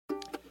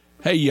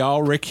Hey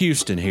y'all, Rick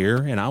Houston here,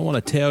 and I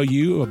want to tell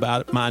you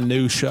about my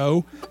new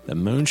show, the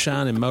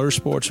Moonshine and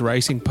Motorsports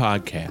Racing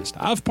Podcast.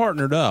 I've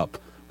partnered up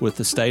with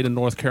the state of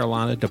North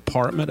Carolina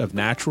Department of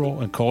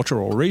Natural and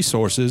Cultural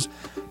Resources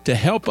to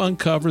help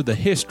uncover the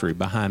history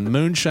behind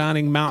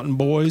moonshining mountain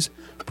boys,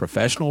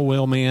 professional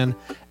wheelmen,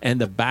 and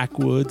the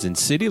backwoods and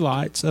city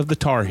lights of the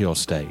Tar Heel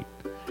State.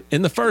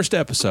 In the first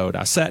episode,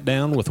 I sat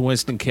down with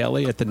Winston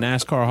Kelly at the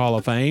NASCAR Hall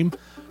of Fame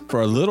for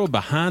a little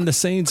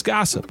behind-the-scenes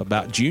gossip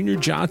about Junior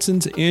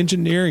Johnson's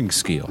engineering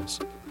skills.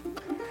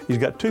 He's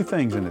got two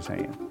things in his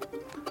hand,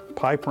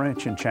 pipe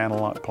wrench and channel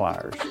lock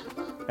pliers.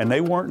 And they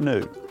weren't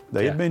new.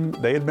 They had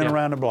been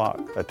around the block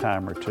a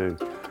time or two.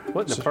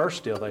 Wasn't the first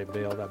steel they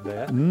built, I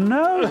bet?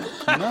 No.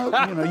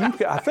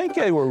 I think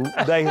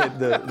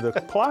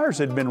the pliers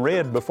had been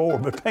red before,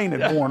 but paint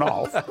had worn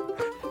off.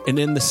 And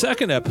in the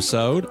second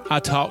episode, I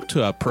talked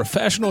to a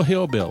professional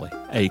hillbilly,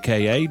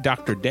 a.k.a.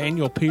 Dr.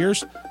 Daniel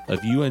Pierce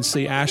of UNC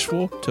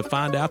Asheville, to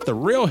find out the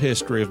real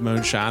history of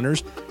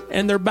moonshiners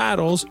and their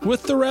battles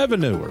with the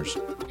revenuers.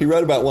 He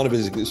wrote about one of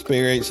his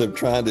experience of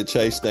trying to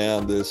chase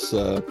down this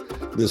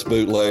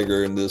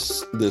bootlegger in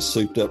this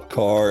souped-up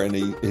car, and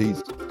he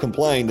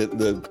complained that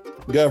the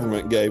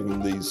government gave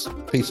him these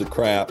piece of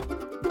crap,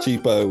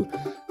 cheapo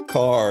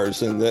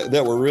cars, and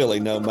that were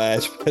really no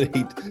match, but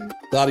he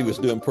thought he was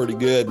doing pretty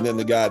good, and then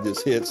the guy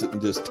just hits it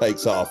and just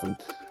takes off and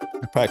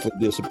practically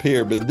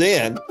disappeared. But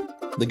then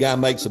the guy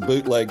makes a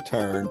bootleg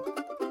turn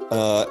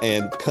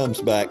and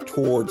comes back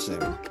towards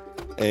him.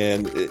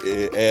 And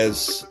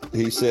as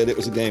he said, it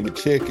was a game of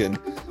chicken,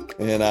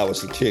 and I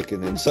was the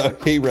chicken. And so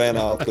he ran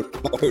off the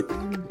road.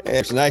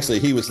 And actually,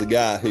 he was the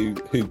guy who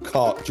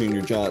caught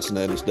Junior Johnson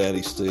at his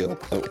daddy's steel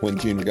when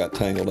Junior got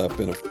tangled up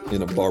in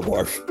a barbed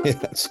wire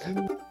fence.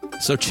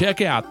 So check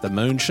out the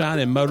Moonshine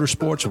and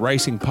Motorsports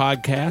Racing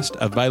Podcast,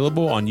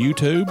 available on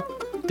YouTube,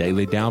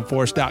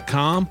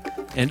 dailydownforce.com,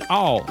 and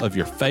all of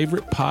your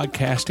favorite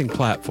podcasting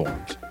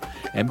platforms.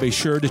 And be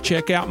sure to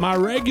check out my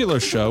regular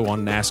show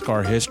on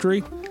NASCAR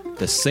history,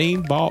 the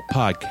Scene Vault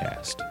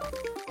Podcast.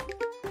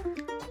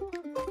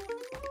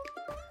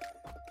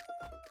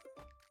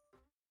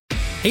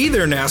 Hey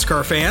there,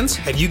 NASCAR fans.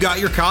 Have you got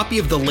your copy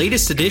of the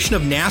latest edition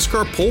of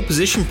NASCAR Pole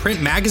Position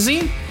Print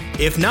Magazine?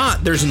 If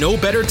not, there's no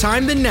better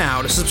time than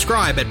now to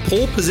subscribe at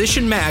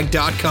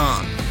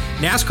polepositionmag.com.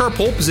 NASCAR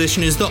Pole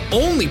Position is the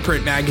only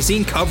print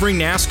magazine covering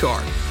NASCAR.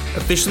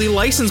 Officially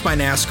licensed by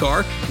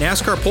NASCAR,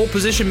 NASCAR Pole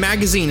Position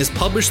Magazine is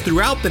published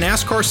throughout the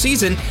NASCAR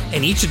season,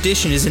 and each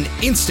edition is an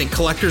instant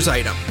collector's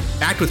item,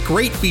 packed with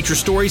great feature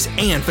stories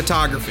and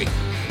photography.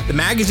 The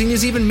magazine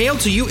is even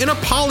mailed to you in a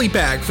poly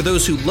bag for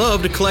those who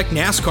love to collect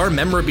NASCAR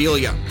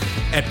memorabilia.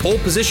 At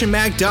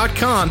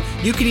polepositionmag.com,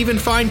 you can even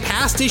find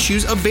past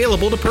issues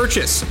available to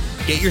purchase.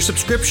 Get your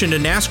subscription to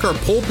NASCAR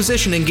Pole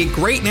Position and get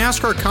great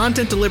NASCAR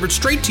content delivered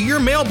straight to your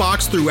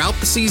mailbox throughout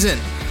the season.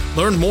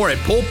 Learn more at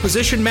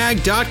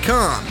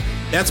polepositionmag.com.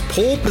 That's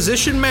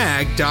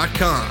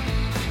polepositionmag.com.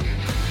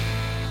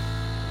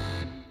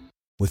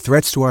 With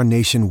threats to our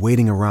nation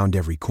waiting around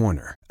every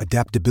corner,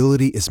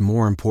 adaptability is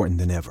more important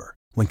than ever.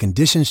 When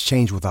conditions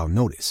change without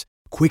notice,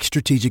 quick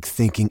strategic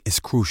thinking is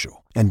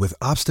crucial. And with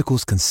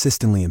obstacles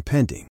consistently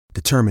impending,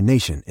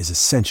 determination is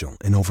essential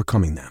in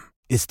overcoming them.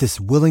 It's this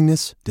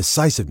willingness,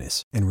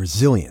 decisiveness, and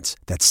resilience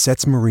that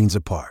sets Marines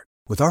apart.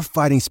 With our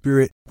fighting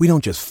spirit, we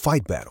don't just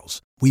fight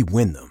battles, we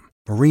win them.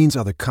 Marines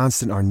are the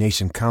constant our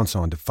nation counts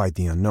on to fight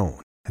the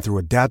unknown. And through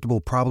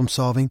adaptable problem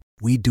solving,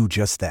 we do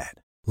just that.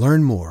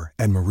 Learn more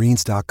at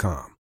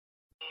Marines.com.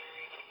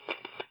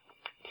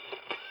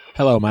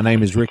 Hello, my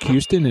name is Rick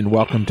Houston, and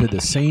welcome to the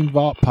Scene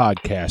Vault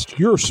Podcast,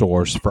 your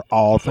source for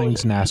all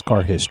things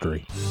NASCAR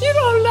history. You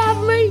don't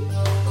love me!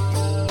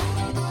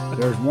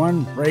 There's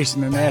one race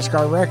in the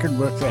NASCAR record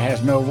book that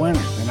has no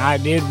winner, and I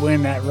did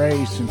win that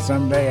race, and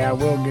someday I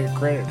will get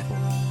credit for it.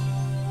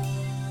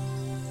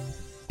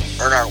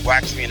 Earnhardt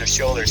whacked me in the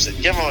shoulder and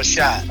said, "Give him a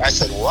shot." I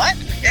said, "What?"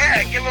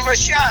 "Yeah, give him a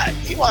shot."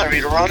 He wanted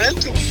me to run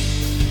into him.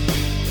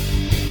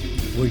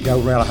 We'd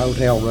go around a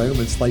hotel room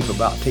and sleep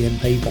about 10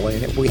 people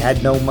in it. We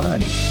had no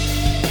money.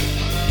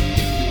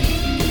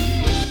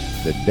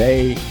 The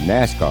day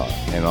NASCAR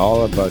and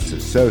all of us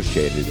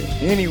associated in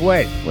any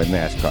way with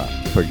NASCAR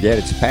forget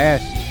its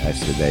past,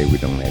 that's the day we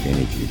don't have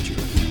any future.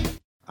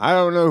 I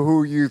don't know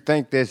who you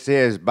think this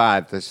is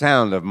by the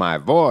sound of my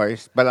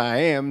voice, but I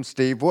am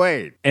Steve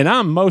Wade. And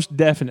I'm most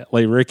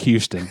definitely Rick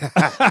Houston.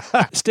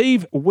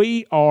 Steve,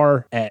 we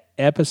are at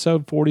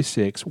episode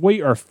 46.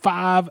 We are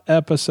 5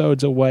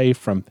 episodes away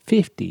from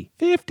 50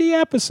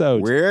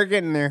 episodes. We're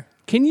getting there.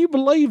 Can you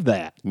believe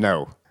that?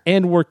 No.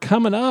 And we're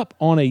coming up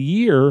on a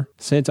year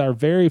since our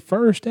very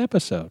first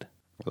episode.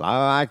 Well,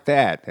 I like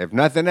that. If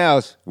nothing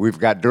else, we've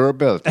got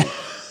durability.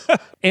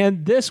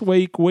 And this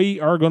week, we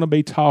are going to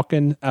be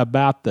talking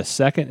about the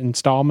second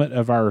installment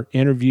of our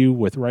interview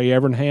with Ray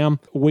Evernham.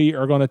 We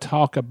are going to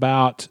talk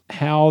about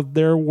how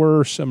there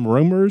were some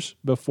rumors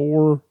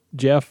before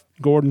Jeff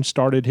Gordon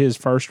started his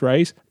first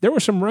race. There were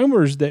some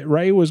rumors that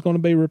Ray was going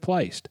to be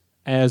replaced.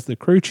 as the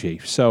crew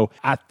chief. So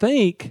I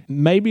think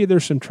maybe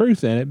there's some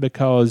truth in it,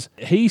 because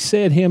he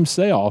said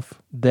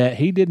himself that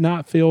he did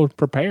not feel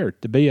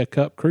prepared to be a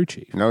Cup crew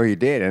chief. No, he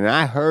did. And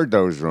I heard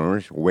those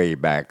rumors way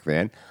back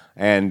then.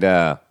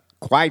 And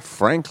quite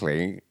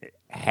frankly,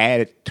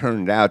 had it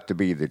turned out to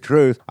be the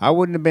truth, I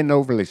wouldn't have been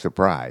overly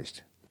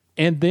surprised.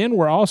 And then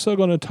we're also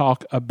going to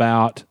talk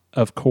about,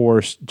 of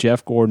course,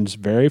 Jeff Gordon's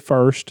very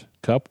first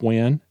Cup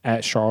win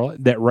at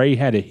Charlotte that Ray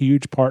had a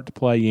huge part to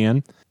play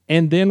in.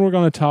 And then we're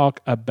going to talk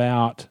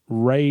about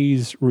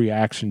Ray's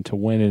reaction to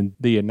winning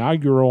the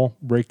inaugural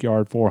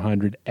Brickyard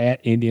 400 at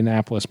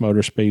Indianapolis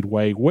Motor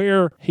Speedway,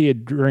 where he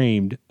had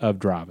dreamed of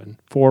driving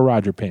for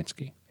Roger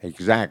Penske.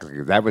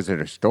 Exactly. That was an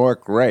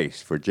historic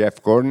race for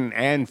Jeff Gordon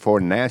and for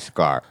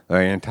NASCAR.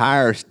 The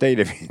entire state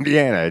of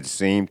Indiana, it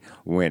seemed,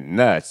 went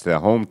nuts. The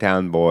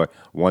hometown boy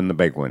won the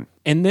big one.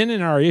 And then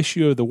in our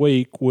issue of the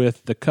week,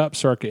 with the Cup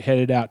circuit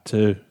headed out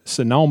to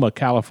Sonoma,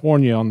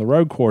 California on the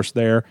road course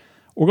there,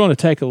 we're going to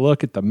take a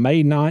look at the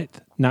May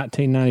 9th,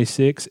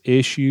 1996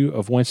 issue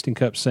of Winston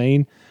Cup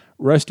Scene.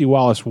 Rusty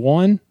Wallace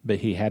won, but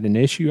he had an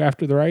issue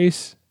after the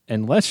race.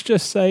 And let's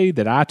just say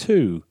that I,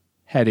 too,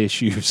 had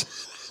issues.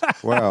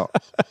 Well,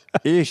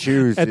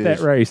 issues at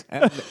that race.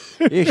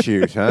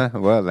 Issues, huh?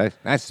 Well,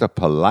 that's a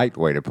polite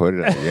way to put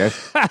it, I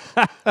guess.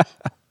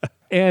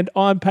 And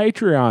on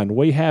Patreon,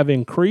 we have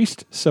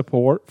increased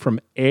support from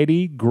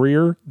Eddie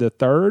Greer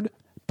III,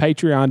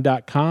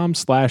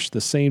 patreon.com/The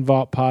Scene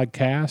Vault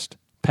Podcast,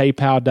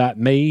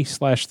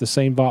 paypal.me/The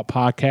Scene Vault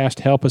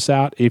Podcast. Help us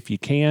out if you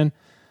can.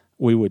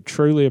 We would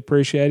truly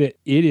appreciate it.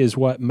 It is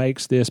what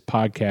makes this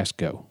podcast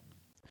go.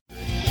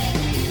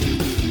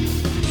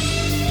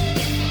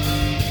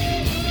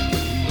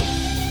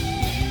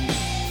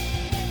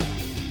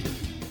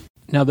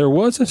 Now, there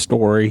was a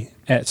story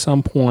at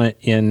some point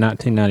in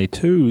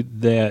 1992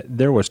 that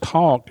there was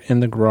talk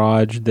in the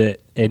garage that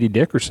Eddie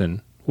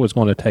Dickerson was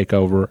going to take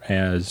over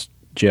as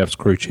Jeff's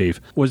crew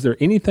chief. Was there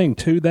anything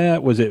to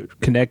that? Was it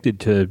connected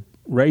to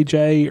Ray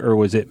J, or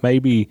was it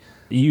maybe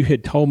you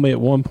had told me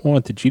at one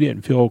point that you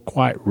didn't feel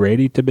quite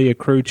ready to be a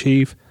crew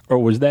chief? Or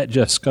was that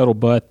just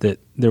scuttlebutt that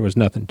there was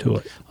nothing to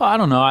it? Well, I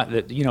don't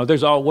know.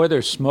 There's where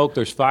there's smoke,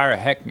 there's fire.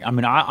 Heck, I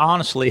mean,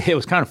 honestly, it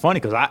was kind of funny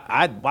because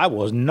I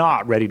was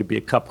not ready to be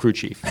a Cup crew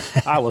chief.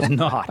 I was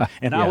not.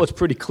 And I was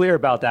pretty clear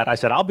about that. I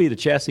said, I'll be the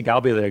chassis guy. I'll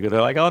be there. They're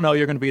like, oh, no,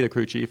 you're going to be the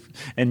crew chief.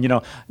 And,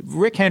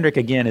 Rick Hendrick,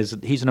 again,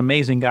 he's an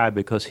amazing guy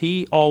because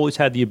he always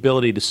had the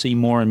ability to see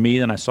more in me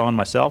than I saw in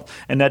myself.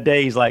 And that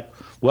day he's like,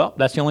 well,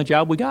 that's the only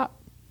job we got.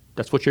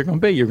 That's what you're going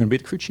to be. You're going to be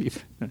the crew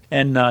chief.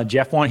 And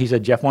Jeff wants you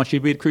to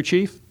be the crew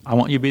chief. I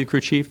want you to be the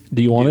crew chief.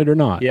 Do you want it or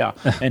not? Yeah.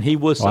 And he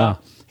was. Wow.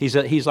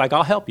 He's like,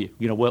 I'll help you.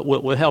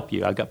 We'll help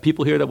you. I've got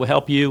people here that will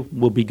help you.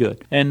 We'll be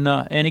good. And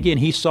again,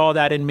 he saw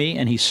that in me,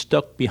 and he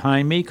stuck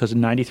behind me because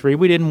in '93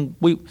 we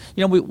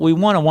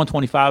won a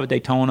 125 at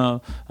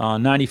Daytona.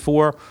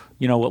 '94,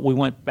 we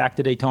went back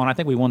to Daytona. I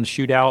think we won the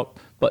shootout.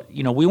 But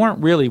we weren't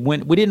really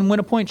we didn't win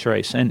a points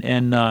race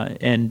and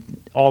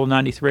all of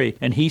 '93,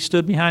 and he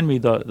stood behind me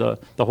the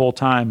whole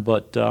time.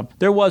 But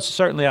there was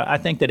certainly, I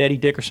think that Eddie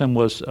Dickerson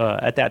was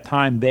at that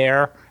time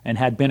there and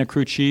had been a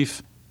crew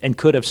chief and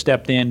could have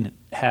stepped in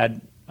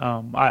had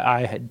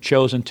I had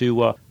chosen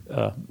to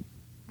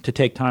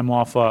take time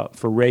off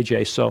for Ray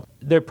J. So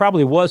there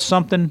probably was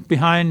something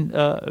behind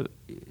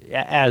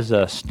as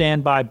a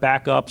standby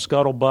backup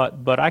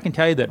scuttlebutt, but I can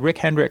tell you that Rick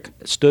Hendrick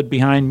stood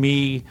behind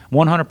me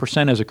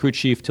 100% as a crew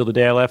chief till the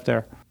day I left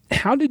there.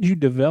 How did you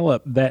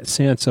develop that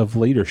sense of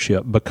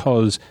leadership?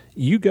 Because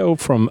you go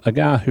from a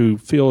guy who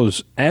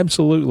feels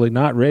absolutely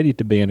not ready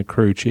to be in a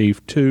crew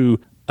chief to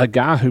a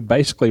guy who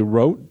basically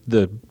wrote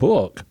the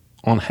book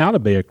on how to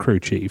be a crew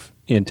chief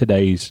in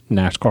today's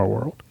NASCAR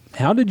world.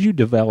 How did you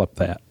develop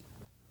that?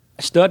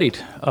 I studied.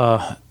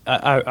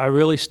 I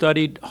really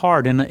studied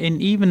hard, and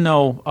even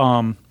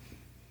though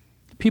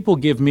people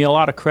give me a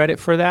lot of credit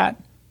for that.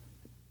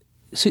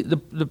 See,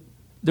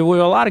 there were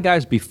a lot of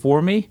guys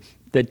before me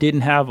that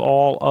didn't have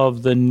all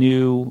of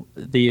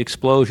the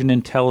explosion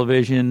in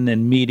television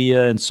and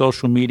media and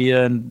social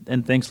media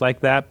and things like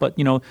that. But,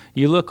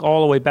 you look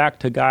all the way back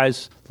to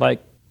guys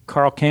like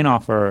Carl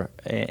Kahnhofer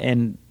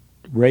and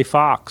Ray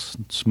Fox,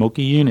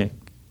 Smokey Yunick,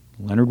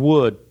 Leonard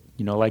Wood,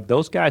 like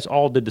those guys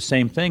all did the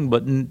same thing,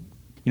 but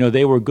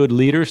they were good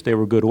leaders, they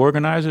were good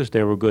organizers,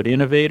 they were good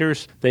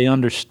innovators. They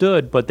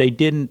understood, but they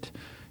didn't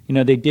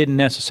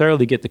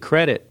necessarily get the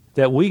credit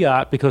that we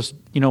got because,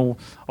 all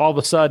of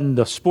a sudden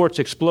the sport's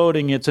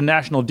exploding, it's a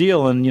national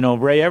deal, and,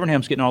 Ray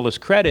Evernham's getting all this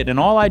credit. And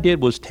all I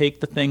did was take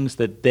the things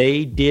that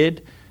they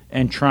did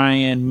and try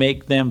and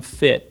make them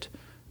fit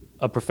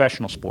a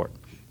professional sport.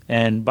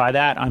 And by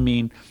that, I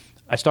mean,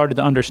 I started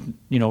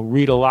to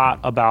read a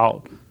lot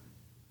about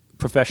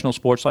professional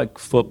sports like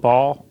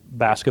football,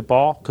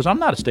 basketball, because I'm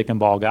not a stick and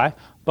ball guy,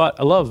 but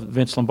I love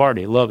Vince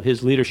Lombardi, love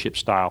his leadership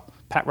style.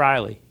 Pat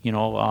Riley,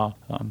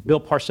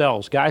 Bill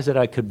Parcells, guys that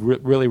I could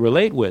really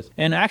relate with,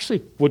 and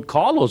actually would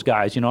call those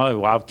guys.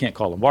 I can't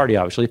call Lombardi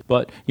obviously,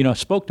 but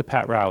spoke to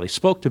Pat Riley,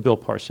 spoke to Bill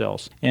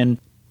Parcells, and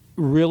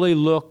really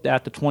looked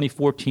at the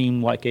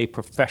 2014 like a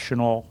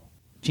professional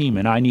team,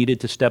 and I needed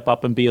to step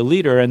up and be a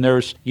leader. And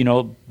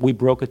we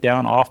broke it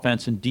down,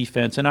 offense and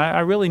defense, and I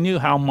really knew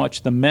how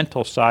much the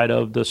mental side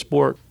of the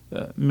sport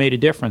made a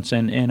difference.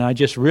 And I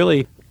just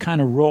really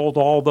kind of rolled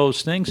all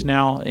those things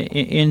now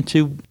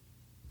into,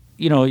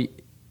 you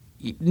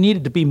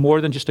needed to be more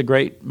than just a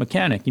great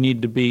mechanic. You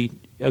needed to be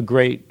a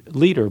great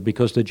leader,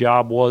 because the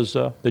job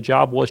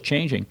was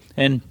changing.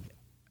 And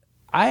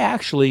I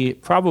actually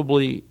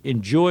probably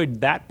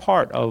enjoyed that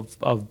part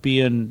of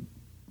being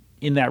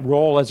in that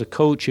role as a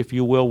coach, if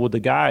you will, with the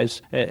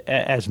guys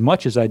as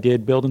much as I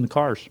did building the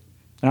cars.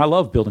 And I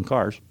love building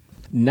cars.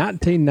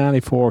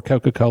 1994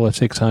 Coca-Cola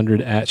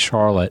 600 at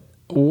Charlotte.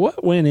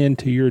 What went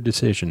into your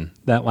decision,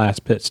 that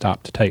last pit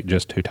stop, to take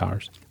just 2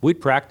 tires?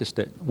 We'd practiced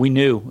it. We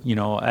knew,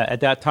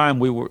 at that time,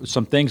 we were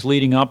some things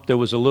leading up. There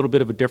was a little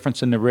bit of a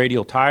difference in the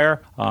radial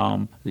tire.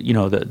 The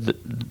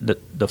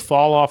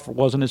fall off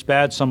wasn't as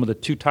bad. Some of the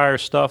 2-tire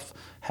stuff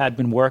had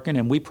been working,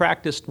 and we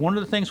practiced. One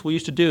of the things we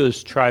used to do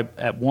is try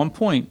at one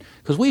point,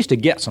 because we used to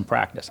get some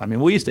practice. I mean,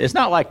 it's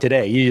not like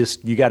today.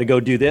 You got to go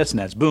do this, and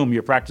that's boom,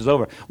 your practice is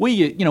over.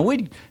 We'd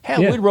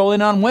roll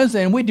in on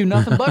Wednesday, and we'd do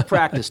nothing but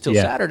practice till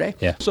Saturday.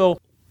 Yeah. So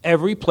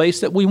every place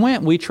that we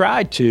went, we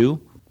tried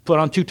to put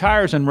on 2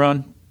 tires and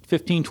run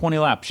 15, 20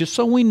 laps, just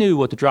so we knew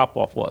what the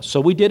drop-off was. So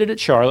we did it at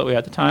Charlotte. We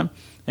had the time,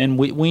 and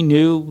we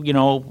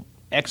knew,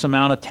 X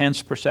amount of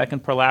tenths per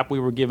second per lap we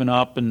were giving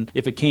up, and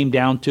if it came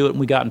down to it and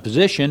we got in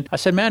position, I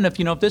said, man, if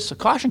this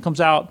caution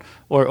comes out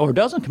or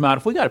doesn't come out,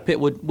 if we got a pit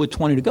with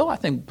 20 to go, I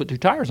think put 2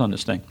 tires on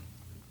this thing.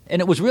 And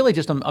it was really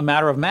just a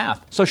matter of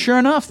math. So sure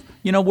enough,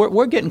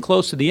 we're getting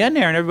close to the end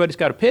there, and everybody's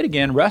got a pit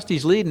again.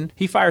 Rusty's leading.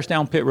 He fires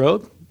down pit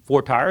road,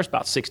 4 tires,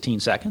 about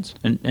 16 seconds,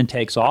 and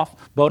takes off.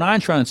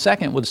 Bodine's running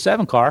second with a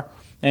 7 car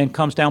and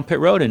comes down pit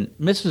road and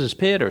misses his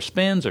pit or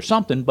spins or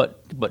something,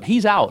 but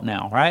he's out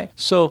now, right?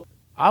 So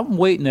I'm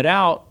waiting it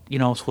out,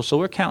 so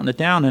we're counting it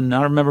down, and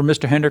I remember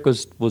Mr. Hendrick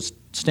was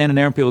standing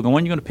there, and people going,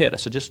 when are you going to pit? I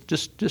said,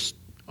 just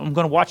I'm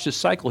going to watch this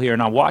cycle here,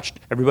 and I watched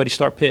everybody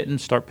start pitting,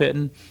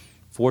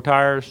 4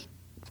 tires,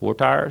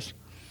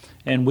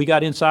 and we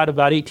got inside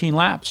about 18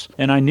 laps,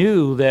 and I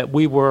knew that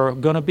we were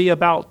going to be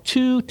about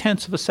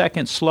 0.2 of a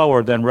second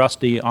slower than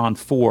Rusty on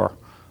 4,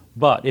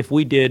 but if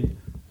we did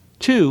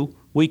 2,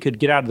 we could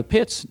get out of the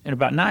pits in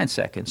about 9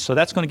 seconds. So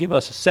that's going to give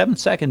us a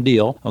 7-second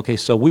deal. Okay,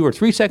 so we were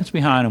 3 seconds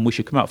behind him. We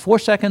should come out 4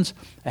 seconds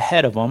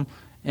ahead of him.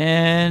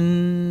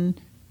 And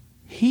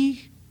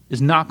he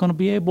is not going to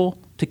be able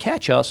to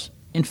catch us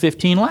in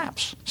 15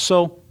 laps.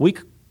 So we,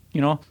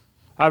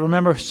 I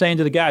remember saying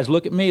to the guys,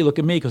 look at me,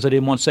 because I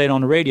didn't want to say it on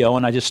the radio,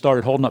 and I just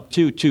started holding up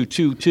 2, 2,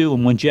 2, 2,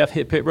 and when Jeff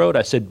hit pit road,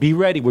 I said, be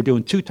ready, we're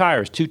doing 2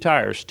 tires.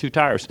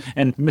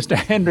 And Mr.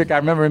 Hendrick, I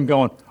remember him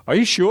going, are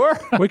you sure?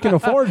 We can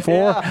afford 4.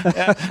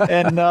 Yeah.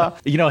 And,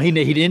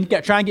 he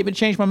didn't try and get me to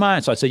change my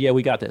mind, so I said, yeah,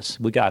 we got this,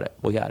 we got it.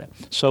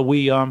 So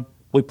we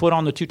put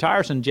on the 2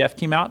 tires, and Jeff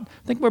came out. I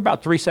think we're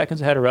about 3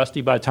 seconds ahead of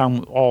Rusty by the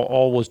time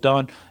all was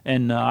done.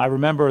 And I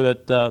remember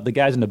that the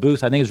guys in the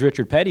booth, I think it was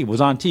Richard Petty,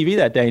 was on TV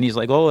that day, and he's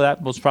like, oh,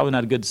 that was probably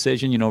not a good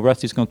decision.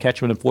 Rusty's going to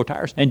catch him in 4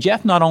 tires. And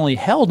Jeff not only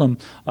held him,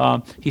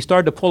 he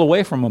started to pull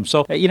away from him.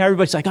 So,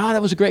 everybody's like, oh,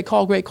 that was a great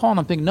call. And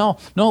I'm thinking, no,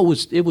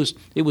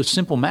 it was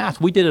simple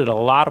math. We did it at a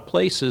lot of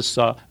places.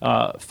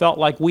 Felt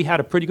like we had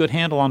a pretty good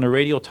handle on the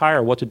radial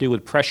tire, what to do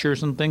with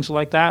pressures and things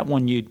like that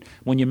when you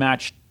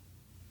matched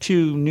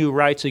 2 new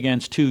rights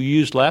against 2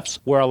 used lefts,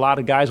 where a lot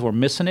of guys were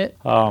missing it.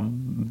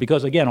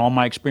 Because, again, all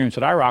my experience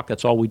at IROC,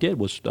 that's all we did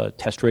was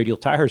test radial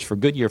tires for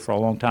Goodyear for a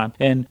long time.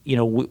 And,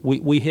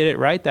 we hit it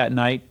right that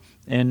night,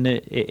 and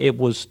it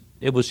was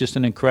just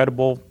an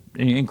incredible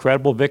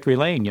victory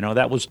lane.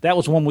 That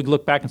was one we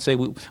look back and say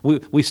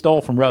we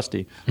stole from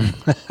Rusty.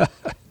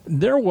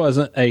 There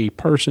wasn't a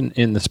person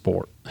in the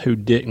sport who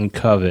didn't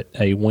covet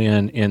a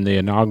win in the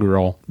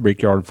inaugural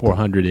Brickyard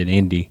 400 at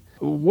Indy.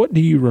 What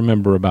do you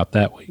remember about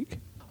that week?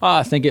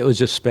 I think it was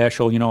just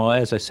special.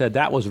 As I said,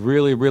 that was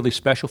really, really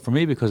special for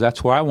me because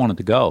that's where I wanted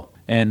to go.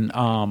 And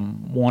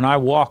when I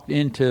walked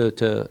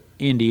into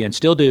Indy, and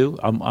still do,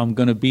 I'm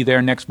going to be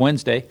there next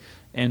Wednesday,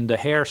 and the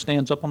hair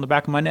stands up on the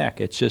back of my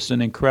neck. It's just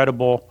an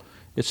incredible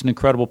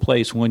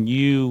place. When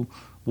you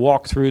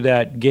walk through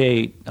that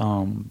gate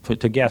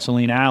to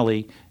Gasoline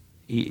Alley,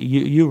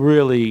 you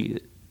really,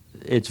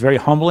 it's very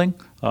humbling,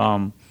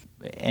 and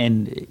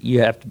you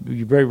have to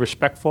be very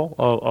respectful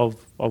of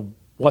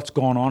what's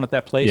going on at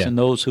that place and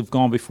those who've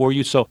gone before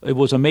you. So it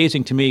was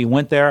amazing to me.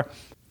 Went there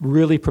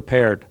really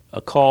prepared.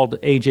 Called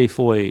A.J.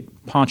 Foyt,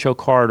 Pancho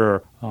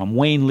Carter,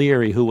 Wayne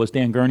Leary, who was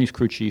Dan Gurney's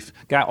crew chief.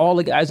 Got all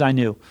the guys I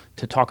knew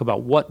to talk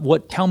about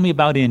what. Tell me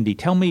about Indy.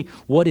 Tell me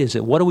what is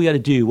it. What do we got to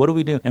do? What do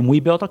we do? And we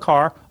built a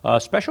car, a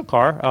special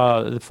car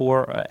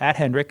at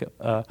Hendrick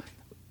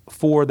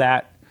for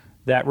that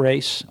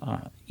race.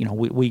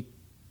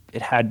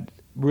 It had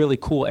really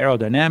cool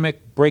aerodynamic,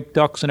 brake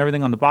ducts and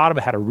everything on the bottom.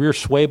 It had a rear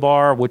sway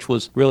bar, which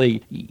was really,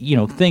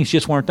 things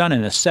just weren't done.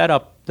 And the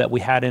setup that we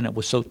had in it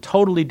was so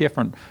totally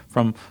different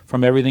from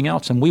everything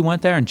else. And we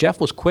went there, and Jeff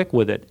was quick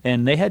with it.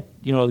 And they had,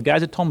 the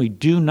guys had told me,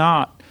 do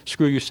not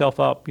screw yourself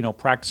up,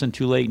 practicing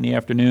too late in the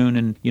afternoon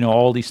and,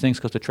 all these things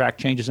because the track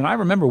changes. And I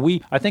remember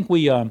I think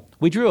we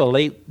drew a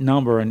late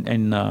number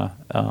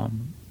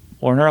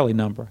or an early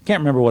number.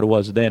 Can't remember what it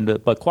was then,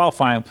 but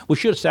qualifying, we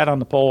should have sat on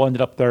the pole,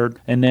 ended up third,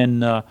 and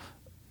then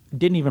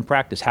didn't even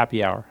practice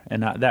happy hour.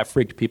 And that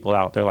freaked people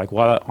out. They're like,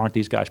 why aren't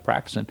these guys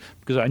practicing?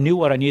 Because I knew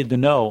what I needed to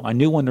know. I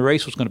knew when the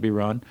race was going to be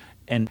run.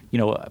 And,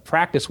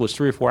 practice was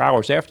 3 or 4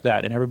 hours after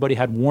that, and everybody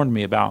had warned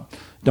me about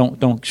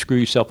don't screw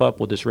yourself up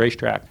with this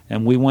racetrack.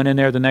 And we went in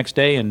there the next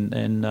day,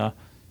 and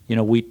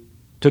we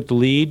took the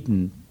lead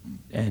and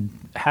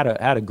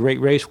had a great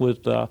race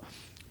with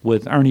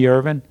Ernie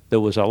Irvin. There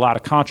was a lot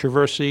of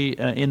controversy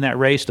in that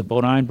race, the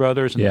Bodine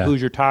brothers and the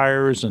Hoosier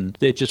tires, and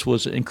it just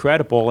was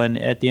incredible. And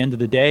at the end of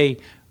the day,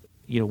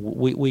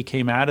 we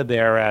came out of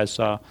there as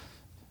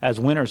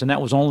winners, and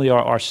that was only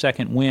our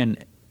second win.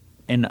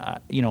 And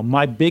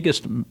my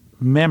biggest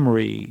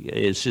memory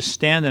is just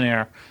standing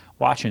there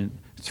watching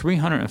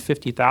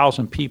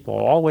 350,000 people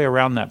all the way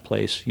around that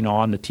place,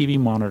 on the TV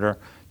monitor,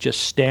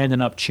 just standing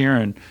up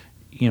cheering,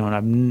 and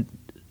I've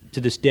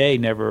to this day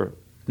never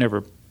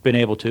been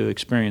able to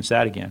experience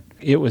that again.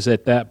 It was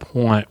at that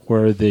point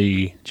where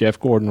the Jeff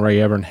Gordon, Ray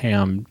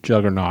Evernham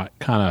juggernaut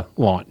kind of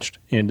launched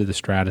into the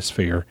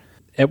stratosphere.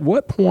 At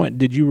what point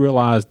did you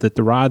realize that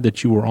the ride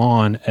that you were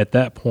on at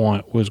that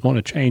point was going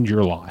to change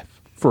your life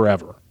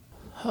forever?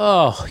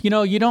 Oh,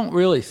 you don't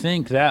really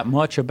think that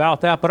much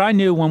about that, but I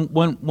knew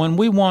when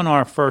we won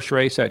our first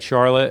race at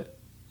Charlotte,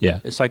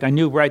 it's like I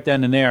knew right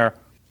then and there,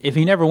 if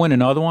you never win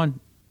another one,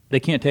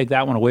 they can't take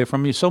that one away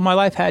from you. So my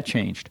life had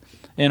changed,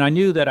 and I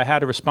knew that I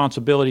had a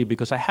responsibility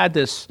because I had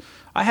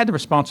the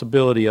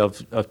responsibility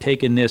of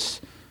taking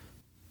this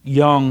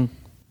young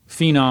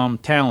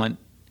phenom talent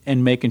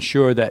and making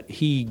sure that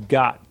he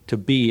got to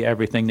be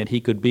everything that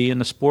he could be in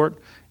the sport,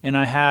 and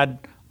I had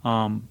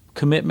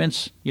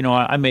commitments.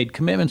 I made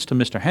commitments to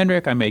Mr.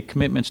 Hendrick. I made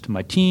commitments to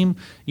my team.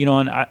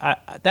 And I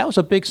that was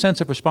a big sense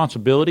of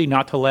responsibility,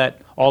 not to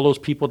let all those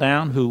people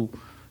down who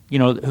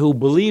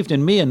believed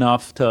in me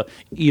enough to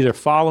either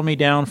follow me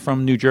down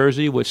from New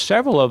Jersey, which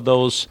several of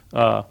those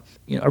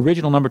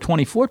original number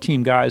 24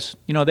 team guys,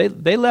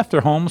 they left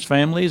their homes,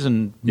 families,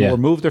 and or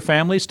moved their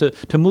families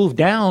to move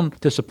down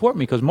to support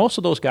me, because most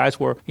of those guys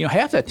were,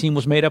 half that team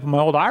was made up of my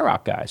old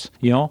IROC guys,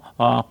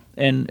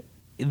 and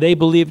they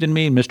believed in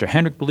me, and Mr.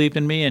 Hendrick believed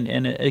in me,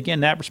 and again,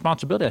 that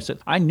responsibility. I said,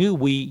 I knew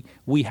we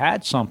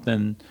had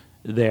something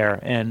there,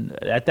 and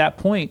at that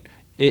point,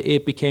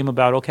 it became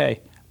about, okay,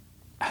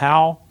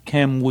 how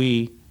can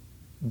we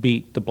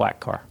beat the black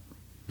car?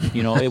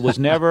 It was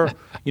never,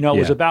 it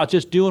was about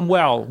just doing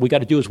well. We got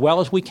to do as well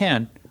as we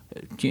can.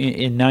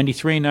 In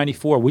 93 and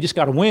 94, we just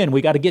got to win.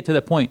 We got to get to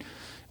that point.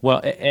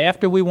 Well,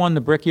 after we won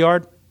the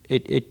Brickyard,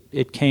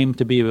 it came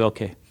to be,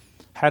 okay,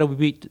 how do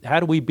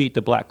we beat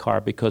the black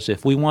car? Because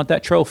if we want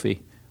that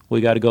trophy,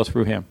 we got to go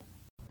through him.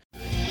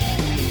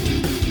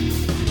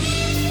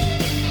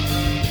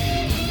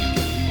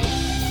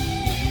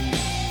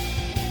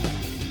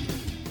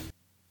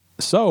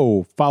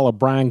 So follow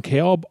Brian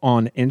Kelb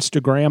on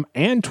Instagram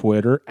and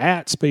Twitter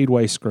at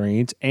Speedway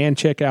Screens, and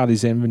check out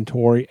his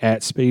inventory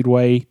at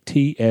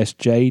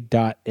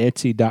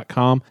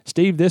speedwaytsj.etsy.com.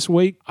 Steve, this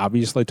week,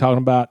 obviously talking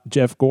about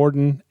Jeff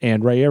Gordon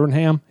and Ray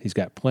Evernham. He's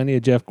got plenty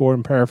of Jeff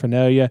Gordon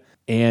paraphernalia.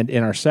 And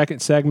in our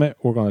second segment,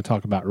 we're going to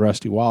talk about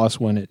Rusty Wallace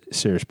winning at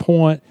Sears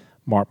Point,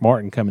 Mark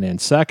Martin coming in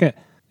second.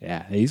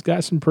 Yeah, he's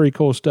got some pretty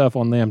cool stuff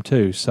on them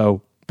too.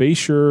 So be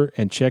sure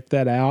and check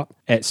that out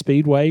at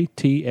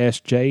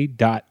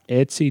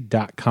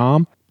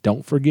speedwaytsj.etsy.com.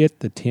 Don't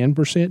forget the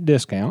 10%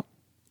 discount.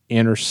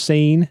 Enter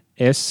SCENE,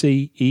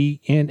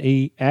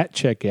 SCENE, at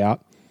checkout.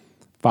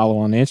 Follow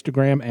on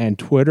Instagram and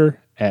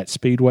Twitter at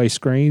Speedway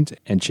Screens,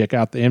 and check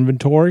out the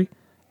inventory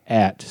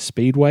at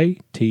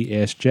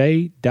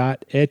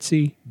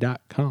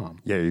speedwaytsj.etsy.com.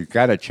 Yeah, you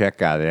got to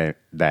check out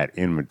that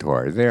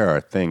inventory. There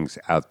are things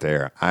out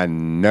there I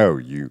know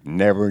you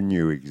never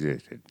knew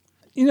existed.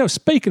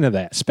 Speaking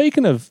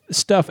of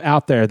stuff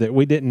out there that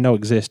we didn't know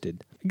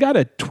existed, I got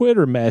a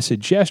Twitter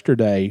message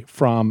yesterday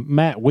from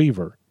Matt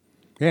Weaver.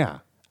 Yeah.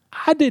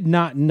 I did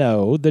not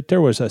know that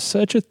there was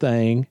such a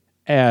thing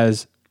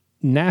as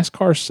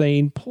NASCAR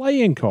scene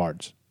playing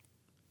cards.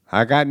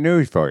 I got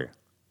news for you.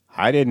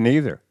 I didn't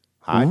either.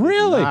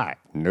 Really?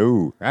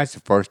 No, that's the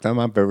first time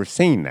I've ever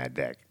seen that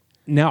deck.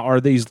 Now, are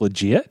these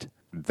legit?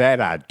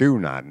 That I do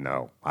not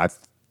know. I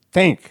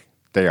think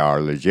they are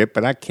legit,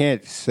 but I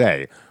can't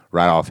say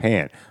right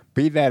offhand.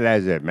 Be that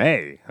as it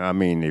may, I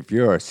mean, if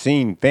you're a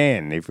scene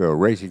fan, if you're a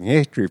racing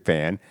history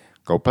fan,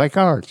 go play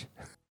cards.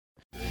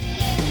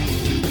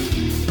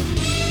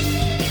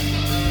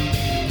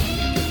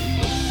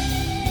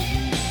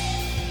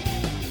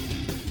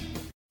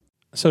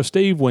 So,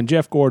 Steve, when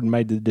Jeff Gordon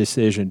made the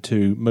decision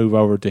to move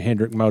over to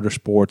Hendrick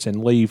Motorsports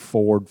and leave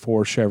Ford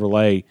for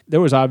Chevrolet,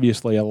 there was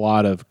obviously a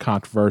lot of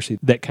controversy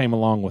that came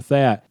along with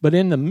that. But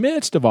in the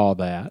midst of all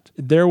that,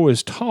 there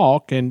was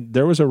talk, and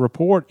there was a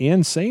report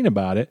in Scene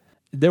about it,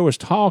 there was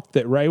talk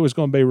that Ray was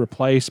going to be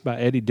replaced by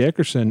Eddie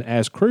Dickerson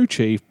as crew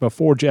chief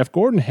before Jeff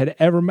Gordon had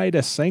ever made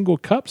a single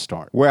Cup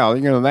start. Well,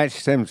 that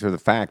stems from the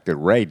fact that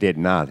Ray did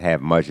not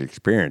have much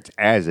experience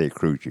as a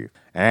crew chief.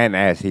 And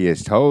as he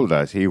has told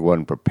us, he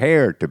wasn't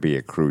prepared to be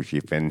a crew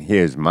chief in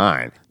his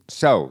mind.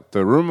 So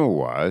the rumor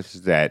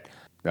was that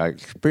an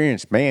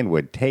experienced man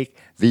would take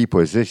the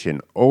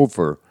position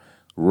over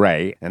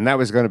Ray, and that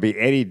was going to be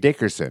Eddie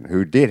Dickerson,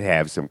 who did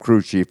have some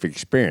crew chief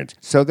experience.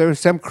 So there was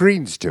some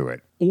credence to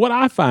it. What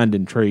I find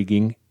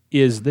intriguing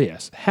is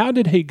this. How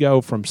did he go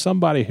from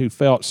somebody who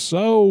felt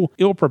so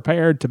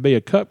ill-prepared to be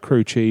a Cup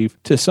crew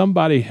chief to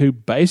somebody who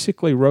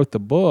basically wrote the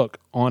book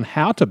on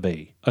how to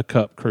be a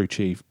Cup crew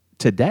chief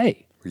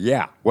today?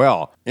 Yeah,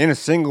 well, in a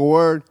single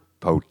word,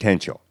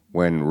 potential.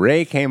 When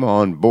Ray came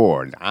on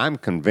board, I'm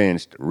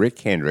convinced Rick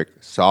Hendrick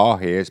saw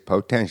his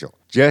potential,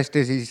 just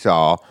as he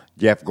saw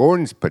Jeff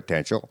Gordon's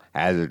potential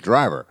as a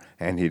driver,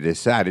 and he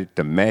decided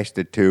to mesh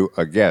the two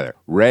together.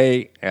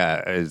 Ray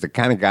is the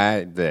kind of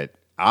guy that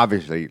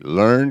obviously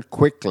learned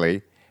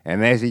quickly,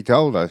 and as he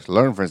told us,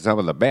 learned from some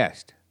of the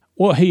best.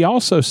 Well, he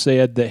also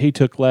said that he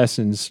took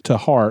lessons to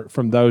heart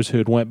from those who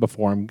had went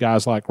before him,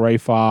 guys like Ray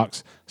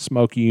Fox,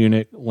 Smokey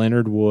Unick,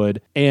 Leonard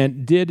Wood,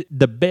 and did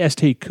the best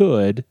he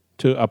could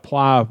to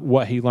apply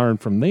what he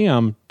learned from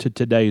them to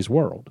today's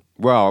world.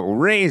 Well,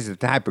 Ray is the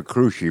type of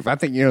crew chief. I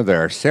think,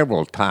 there are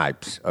several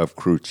types of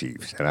crew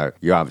chiefs, and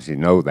you obviously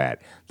know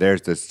that.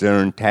 There's the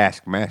stern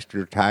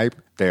taskmaster type,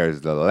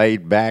 there's the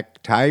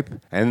laid-back type,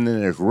 and then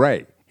there's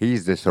Ray.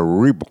 He's the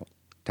cerebral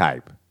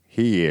type.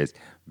 He is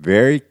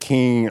very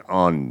keen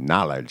on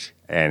knowledge,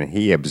 and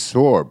he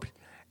absorbs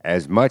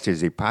as much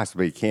as he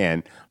possibly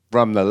can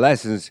from the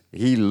lessons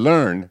he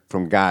learned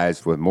from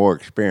guys with more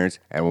experience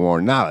and more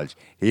knowledge.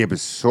 He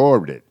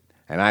absorbed it,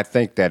 and I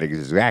think that is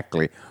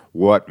exactly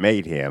what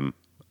made him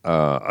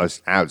an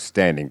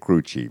outstanding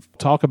crew chief.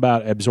 Talk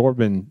about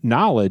absorbing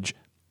knowledge.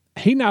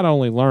 He not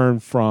only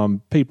learned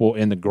from people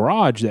in the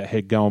garage that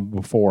had gone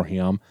before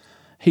him,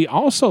 he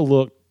also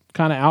looked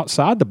kind of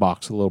outside the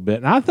box a little bit.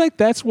 And I think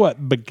that's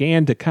what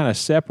began to kind of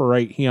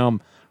separate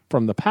him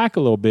from the pack a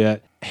little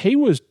bit. He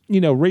was,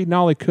 reading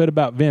all he could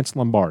about Vince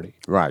Lombardi.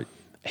 Right.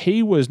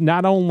 He was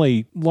not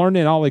only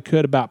learning all he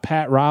could about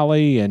Pat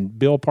Riley and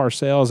Bill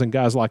Parcells and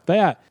guys like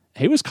that,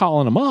 he was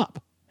calling them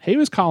up. He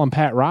was calling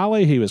Pat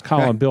Riley. He was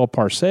calling Bill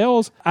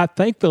Parcells. I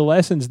think the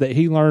lessons that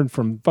he learned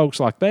from folks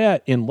like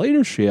that in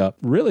leadership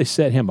really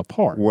set him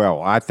apart. Well,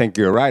 I think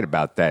you're right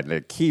about that. The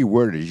key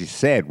word, as you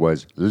said,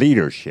 was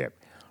leadership.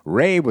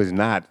 Ray was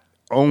not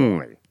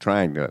only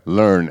trying to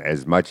learn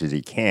as much as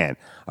he can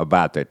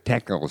about the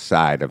technical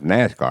side of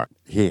NASCAR.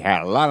 He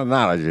had a lot of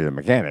knowledge as a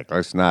mechanic.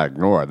 Let's not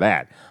ignore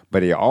that.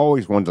 But he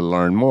always wanted to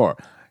learn more.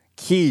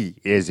 Key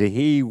is that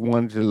he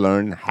wanted to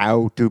learn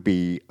how to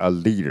be a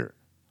leader,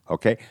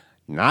 okay?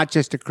 Not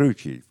just a crew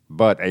chief,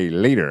 but a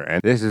leader.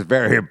 And this is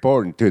very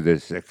important to the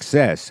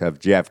success of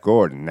Jeff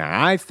Gordon.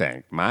 Now, I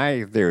think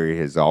my theory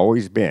has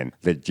always been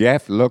that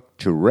Jeff looked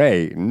to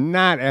Ray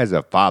not as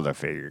a father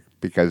figure,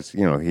 because,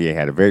 he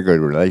had a very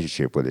good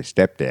relationship with his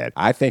stepdad.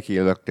 I think he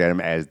looked at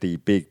him as the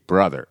big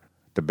brother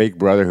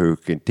who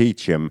can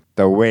teach him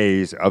the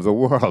ways of the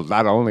world,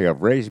 not only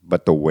of race,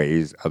 but the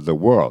ways of the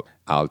world.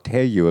 I'll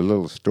tell you a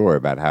little story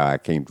about how I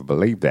came to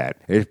believe that.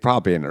 It's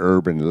probably an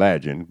urban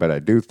legend, but I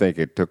do think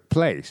it took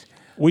place.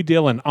 We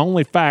deal in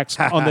only facts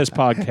on this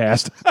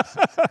podcast.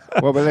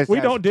 Well, but we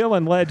don't deal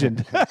in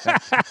legend.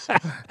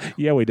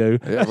 Yeah, we do.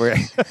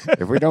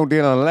 If we don't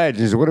deal in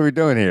legends, what are we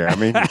doing here?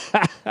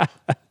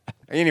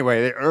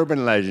 Anyway, the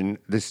urban legend,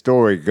 the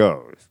story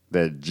goes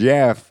that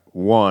Jeff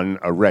won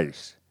a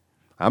race.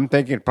 I'm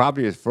thinking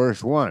probably his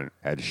first one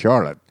at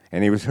Charlotte.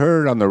 And he was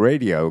heard on the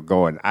radio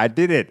going, I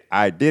did it,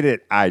 I did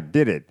it, I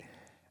did it.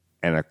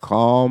 And a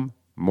calm,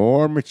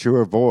 more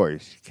mature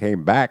voice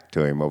came back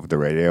to him over the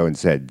radio and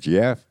said,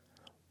 Jeff,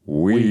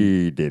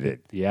 we did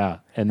it. Yeah,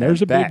 and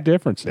there's a big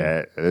difference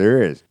there.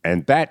 There is.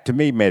 And that, to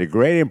me, made a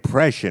great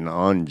impression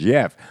on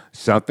Jeff,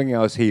 something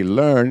else he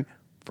learned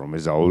from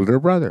his older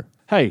brother.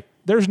 Hey,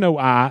 there's no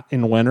I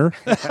in winter.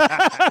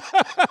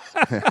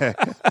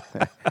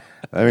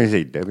 Let me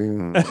see.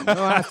 No,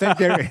 I think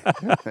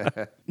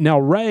there. Now,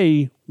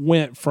 Ray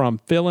went from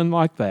feeling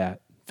like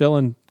that,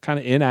 feeling kind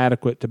of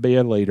inadequate to be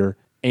a leader,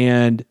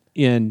 and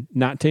in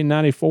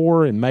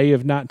 1994, in May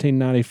of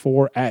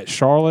 1994 at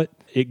Charlotte,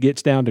 it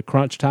gets down to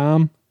crunch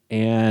time,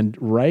 and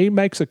Ray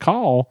makes a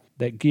call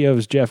that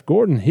gives Jeff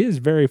Gordon his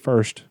very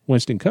first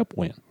Winston Cup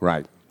win.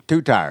 Right.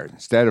 2 tires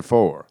instead of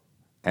 4.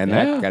 And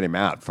that got him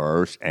out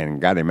first and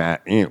got him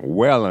out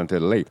well into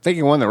the lead. I think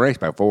he won the race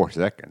by 4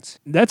 seconds.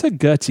 That's a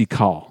gutsy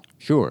call.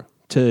 Sure.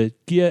 To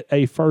get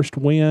a first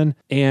win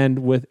and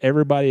with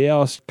everybody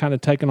else kind of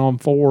taking on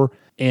 4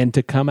 and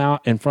to come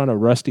out in front of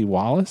Rusty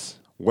Wallace.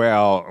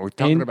 Well, we're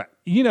talking about...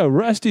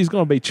 Rusty's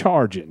going to be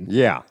charging.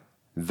 Yeah.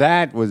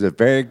 That was a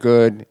very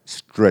good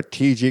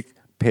strategic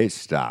pit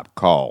stop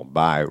call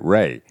by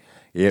Ray.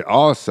 It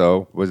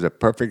also was a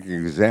perfect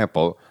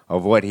example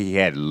of what he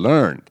had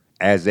learned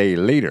as a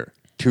leader.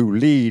 To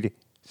lead,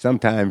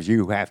 sometimes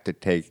you have to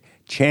take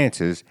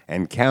chances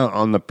and count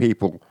on the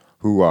people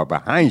who are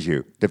behind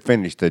you to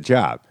finish the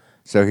job.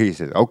 So he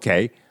says,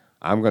 okay,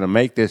 I'm going to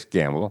make this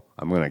gamble.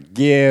 I'm going to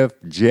give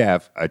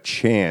Jeff a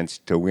chance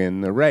to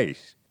win the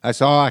race.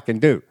 That's all I can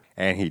do.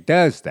 And he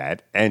does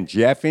that, and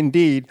Jeff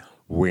indeed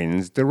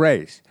wins the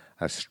race.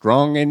 A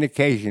strong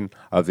indication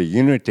of the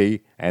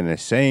unity and the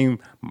same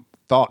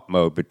thought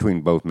mode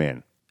between both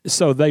men.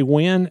 So they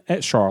win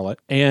at Charlotte,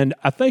 and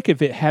I think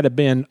if it had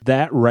been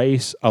that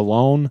race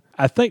alone,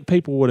 I think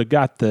people would have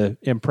got the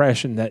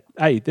impression that,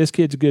 hey, this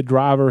kid's a good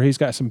driver, he's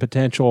got some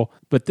potential.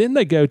 But then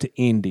they go to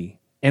Indy,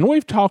 and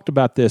we've talked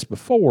about this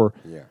before.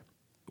 Yeah.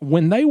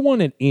 When they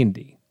won at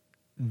Indy,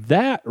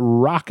 that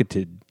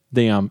rocketed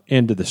them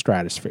into the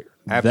stratosphere.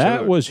 Absolutely.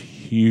 That was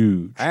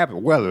huge.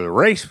 Well, the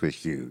race was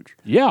huge.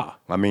 Yeah.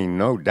 I mean,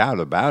 no doubt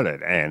about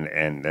it.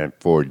 And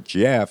for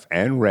Jeff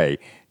and Ray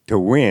to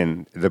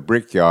win the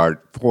Brickyard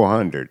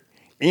 400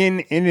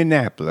 in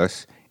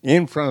Indianapolis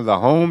in front of the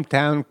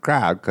hometown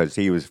crowd, because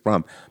he was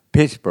from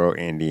Pittsburgh,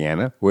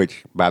 Indiana,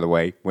 which, by the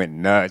way, went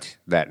nuts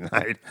that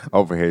night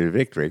over his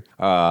victory.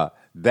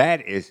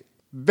 That is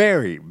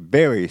very,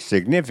 very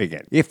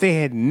significant. If they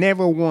had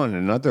never won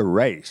another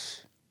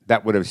race,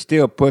 that would have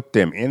still put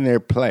them in their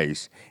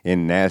place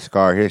in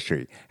NASCAR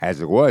history. As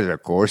it was,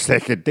 of course,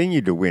 they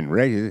continued to win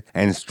races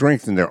and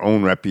strengthen their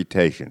own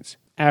reputations.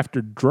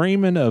 After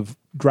dreaming of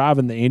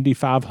driving the Indy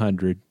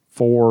 500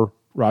 for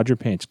Roger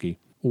Penske,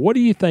 what do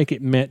you think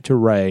it meant to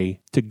Ray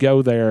to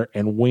go there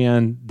and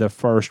win the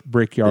first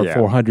Brickyard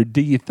 400?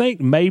 Do you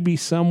think maybe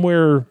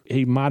somewhere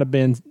he might have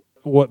been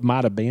what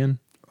might have been?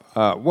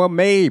 Well,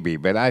 maybe,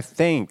 but I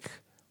think,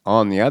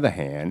 on the other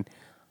hand,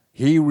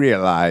 he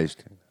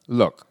realized,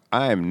 look,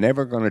 I am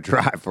never going to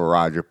drive for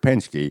Roger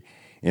Penske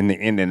in the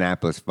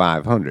Indianapolis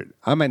 500.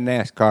 I'm a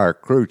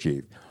NASCAR crew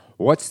chief.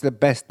 What's the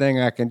best thing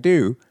I can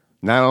do,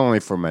 not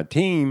only for my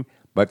team,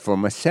 but for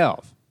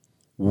myself?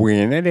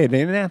 Win at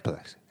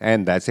Indianapolis.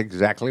 And that's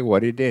exactly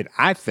what he did.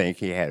 I think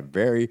he had a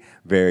very,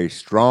 very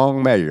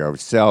strong measure of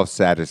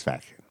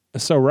self-satisfaction.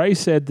 So Ray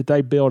said that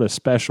they built a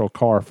special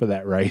car for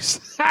that race.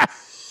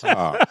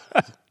 Do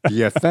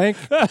you think?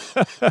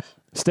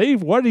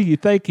 Steve, what do you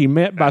think he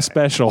meant by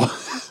special?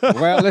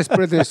 Well, let's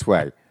put it this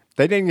way.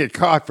 They didn't get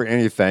caught for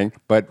anything,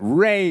 but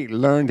Ray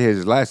learned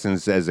his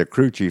lessons as a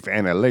crew chief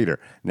and a leader.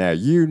 Now,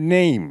 you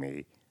name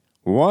me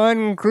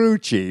one crew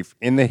chief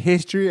in the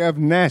history of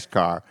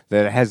NASCAR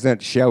that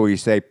hasn't, shall we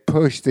say,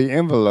 pushed the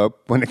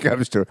envelope when it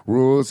comes to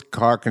rules,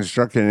 car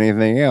construction, and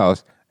anything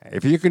else.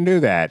 If you can do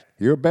that,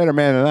 you're a better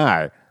man than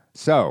I.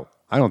 So,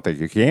 I don't think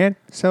you can.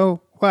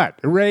 So, what?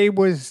 Ray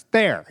was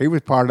there. He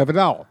was part of it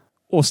all.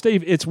 Well,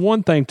 Steve, it's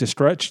one thing to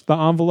stretch the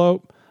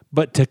envelope,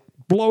 but to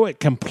blow it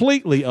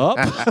completely up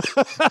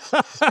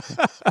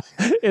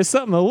is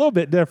something a little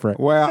bit different.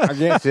 Well,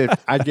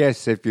 I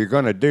guess if you're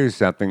going to do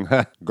something,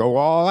 go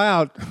all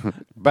out.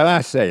 But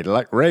I say,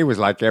 like Ray was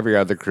like every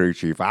other crew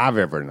chief I've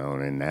ever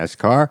known in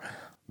NASCAR.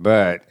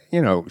 But,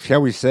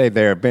 shall we say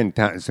there have been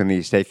times when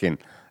he's taken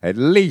at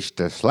least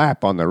a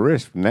slap on the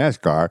wrist from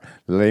NASCAR to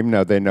let him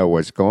know they know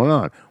what's going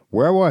on.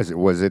 Where was it?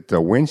 Was it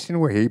the Winston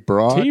where he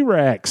brought?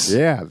 T-Rex.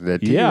 Yeah, the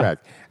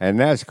T-Rex. Yeah. And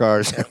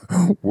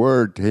NASCAR's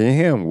word to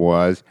him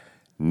was,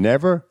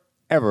 never,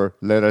 ever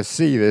let us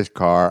see this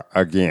car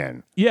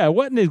again. Yeah, it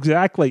wasn't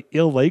exactly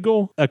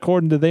illegal,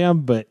 according to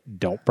them, but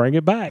don't bring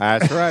it back.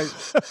 That's right.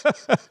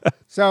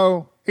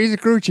 So, he's a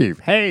crew chief.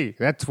 Hey,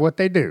 that's what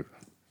they do.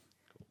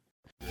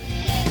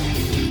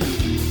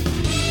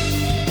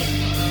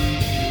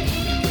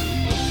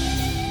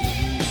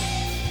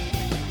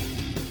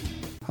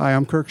 Hi,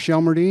 I'm Kirk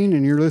Shelmerdine,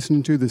 and you're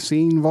listening to the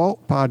Scene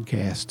Vault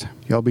podcast.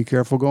 Y'all be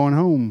careful going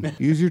home.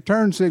 Use your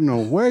turn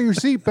signal, wear your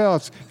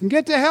seatbelts, and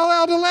get the hell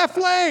out of the left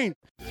lane!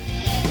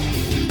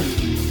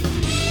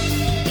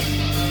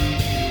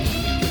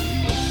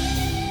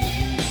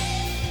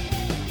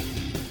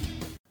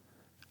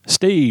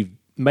 Steve,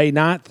 May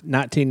 9th,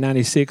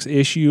 1996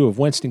 issue of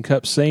Winston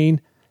Cup Scene,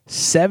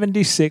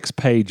 76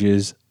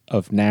 pages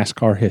of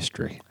NASCAR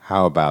history.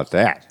 How about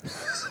that?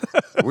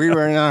 We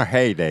were in our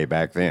heyday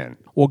back then.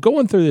 Well,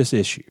 going through this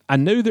issue, I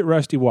knew that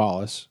Rusty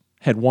Wallace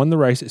had won the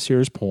race at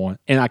Sears Point,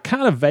 and I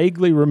kind of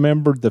vaguely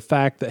remembered the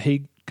fact that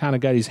he kind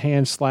of got his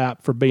hand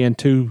slapped for being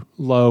too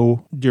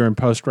low during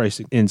post-race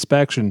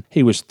inspection.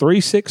 He was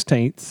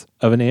 3/16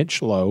 of an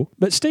inch low.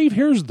 But, Steve,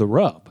 here's the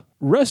rub.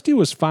 Rusty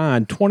was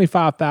fined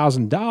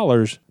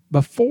 $25,000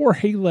 before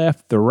he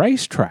left the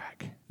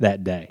racetrack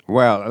that day.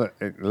 Well,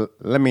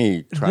 let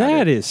me try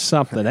that. Is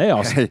something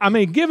else. I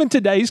mean, given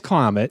today's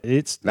climate,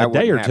 it's a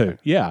day or two.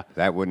 Yeah.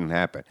 That wouldn't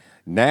happen.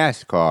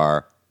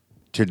 NASCAR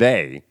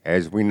today,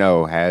 as we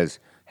know, has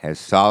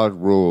solid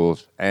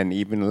rules and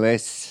even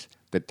lists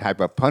the type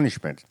of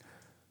punishment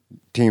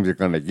teams are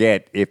going to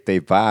get if they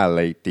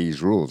violate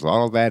these rules.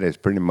 All of that is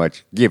pretty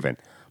much given.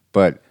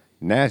 But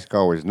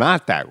NASCAR was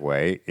not that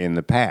way in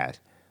the past.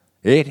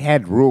 It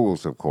had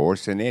rules, of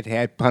course, and it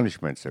had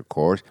punishments, of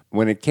course.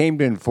 When it came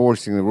to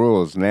enforcing the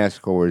rules,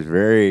 NASCAR was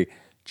very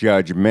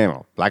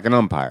judgmental, like an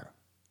umpire.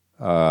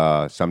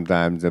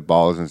 Sometimes the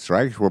balls and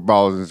strikes were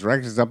balls and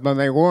strikes, and sometimes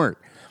they weren't.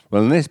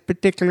 Well, in this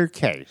particular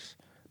case,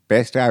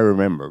 best I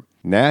remember,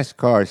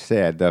 NASCAR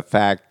said the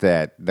fact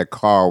that the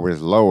car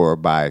was lower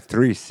by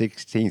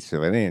 3/16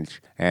 of an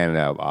inch and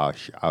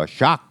a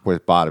shock was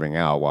bottoming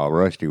out while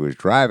Rusty was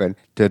driving,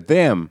 to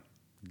them,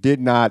 did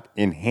not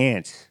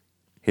enhance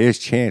his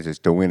chances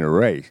to win a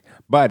race.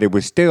 But it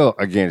was still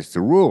against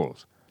the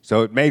rules.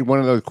 So it made one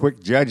of those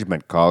quick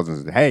judgment calls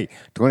and said, hey,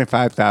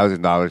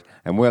 $25,000,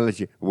 and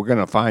we're going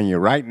to fine you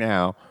right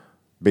now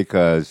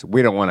because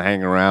we don't want to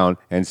hang around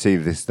and see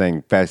this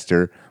thing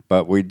fester.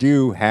 But we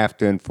do have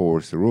to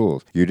enforce the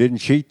rules. You didn't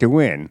cheat to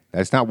win.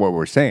 That's not what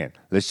we're saying.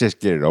 Let's just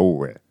get it over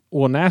with.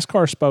 Well,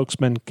 NASCAR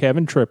spokesman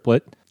Kevin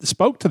Triplett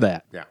spoke to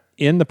that. Yeah.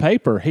 In the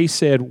paper, he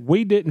said,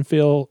 we didn't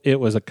feel it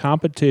was a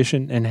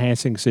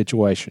competition-enhancing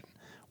situation.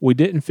 We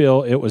didn't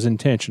feel it was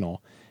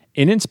intentional.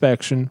 In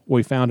inspection,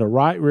 we found a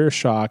right rear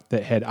shock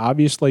that had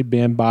obviously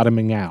been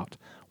bottoming out.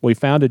 We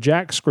found a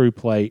jack screw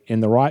plate in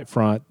the right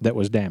front that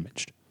was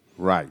damaged.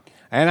 Right.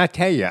 And I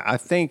tell you, I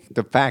think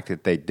the fact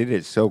that they did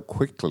it so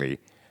quickly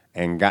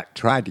and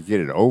tried to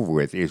get it over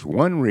with is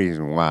one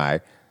reason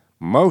why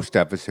most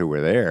of us who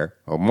were there,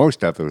 or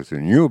most of us who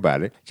knew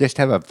about it, just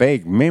have a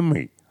vague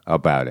memory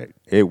about it.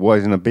 It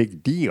wasn't a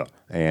big deal,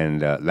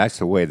 and that's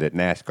the way that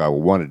NASCAR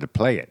wanted to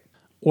play it.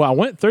 Well, I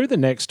went through the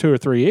next 2 or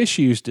 3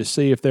 issues to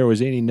see if there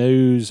was any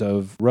news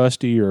of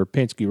Rusty or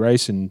Penske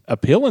Racing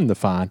appealing the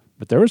fine,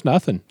 but there was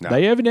nothing. No.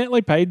 They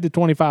evidently paid the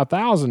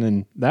 $25,000,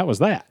 and that was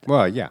that.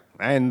 Well, yeah,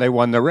 and they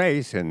won the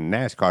race, and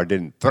NASCAR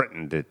didn't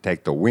threaten to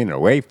take the win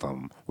away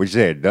from them, which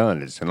they had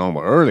done at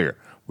Sonoma earlier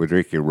with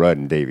Ricky Rudd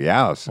and Davey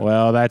Allison.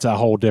 Well, that's a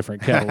whole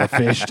different kettle of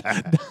fish.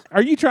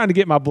 Are you trying to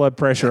get my blood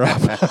pressure up?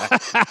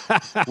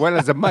 Well,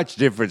 it's a much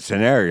different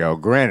scenario,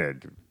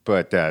 granted,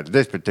 but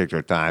this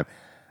particular time,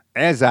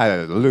 as I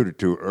alluded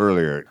to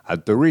earlier,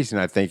 the reason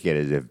I think it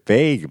is a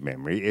vague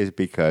memory is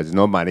because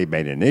nobody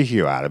made an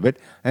issue out of it,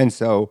 and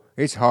so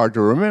it's hard to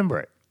remember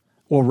it.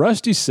 Well,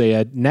 Rusty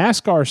said,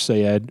 NASCAR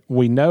said,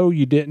 we know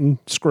you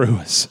didn't screw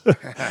us.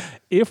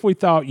 If we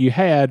thought you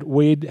had,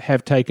 we'd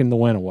have taken the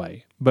win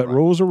away. But right.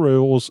 Rules are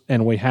rules,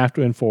 and we have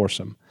to enforce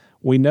them.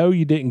 We know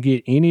you didn't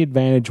get any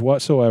advantage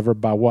whatsoever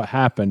by what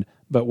happened,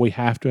 but we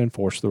have to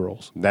enforce the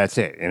rules. That's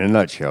it. In a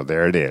nutshell,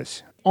 there it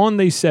is. On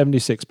these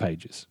 76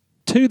 pages.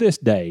 To this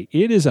day,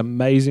 it is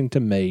amazing to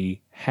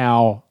me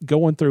how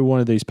going through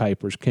one of these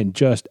papers can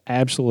just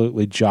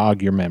absolutely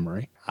jog your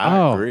memory.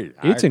 I agree.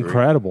 It's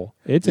incredible.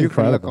 It's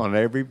incredible. You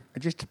can look on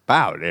just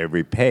about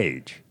every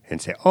page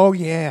and say, oh,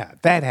 yeah,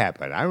 that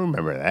happened. I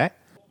remember that.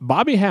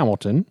 Bobby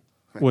Hamilton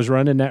was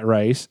running that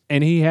race,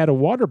 and he had a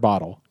water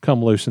bottle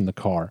come loose in the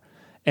car.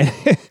 And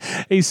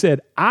he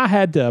said, I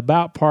had to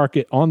about park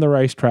it on the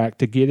racetrack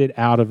to get it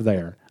out of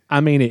there.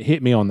 I mean, it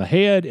hit me on the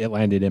head. It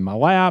landed in my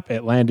lap.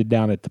 It landed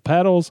down at the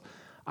pedals.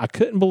 I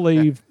couldn't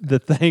believe the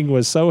thing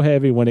was so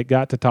heavy when it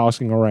got to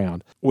tossing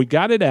around. We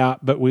got it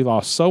out, but we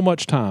lost so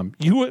much time.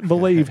 You wouldn't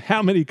believe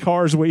how many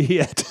cars we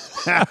hit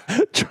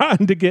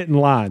trying to get in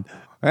line.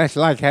 That's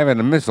like having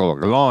a missile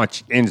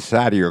launch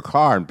inside of your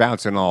car and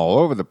bouncing all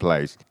over the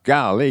place.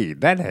 Golly,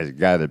 that has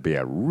got to be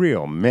a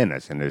real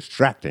menace and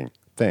distracting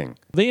thing.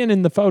 Then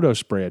in the photo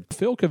spread,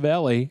 Phil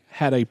Cavelli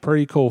had a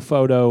pretty cool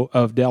photo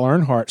of Dale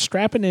Earnhardt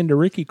strapping into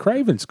Ricky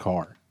Craven's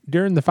car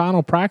during the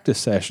final practice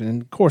session.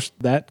 And, of course,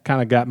 that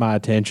kind of got my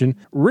attention.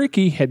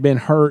 Ricky had been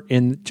hurt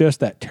in just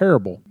that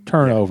terrible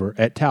turnover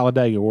at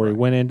Talladega where he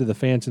went into the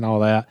fence and all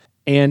that.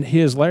 And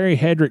his Larry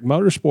Hedrick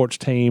Motorsports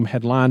team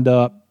had lined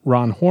up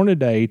Ron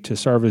Hornaday to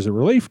serve as a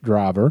relief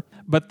driver.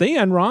 But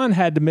then Ron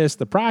had to miss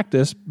the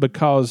practice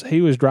because he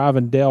was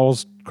driving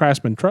Dale's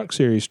Craftsman Truck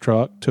Series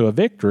truck to a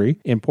victory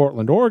in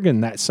Portland,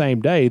 Oregon that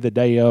same day, the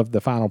day of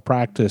the final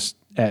practice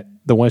at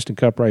the Winston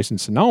Cup race in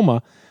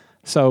Sonoma.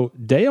 So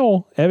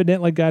Dale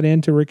evidently got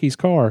into Ricky's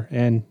car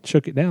and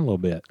shook it down a little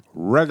bit.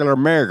 Regular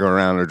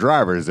merry-go-round of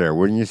drivers there,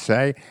 wouldn't you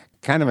say?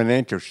 Kind of an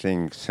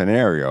interesting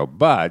scenario,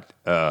 but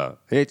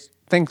it's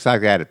things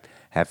like that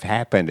have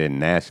happened in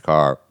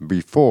NASCAR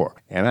before.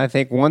 And I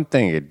think one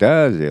thing it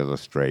does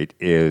illustrate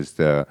is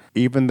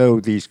even though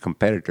these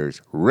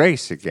competitors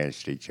race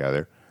against each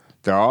other,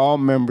 they're all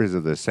members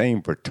of the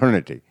same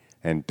fraternity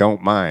and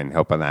don't mind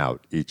helping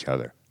out each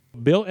other.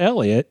 Bill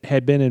Elliott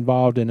had been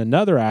involved in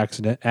another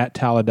accident at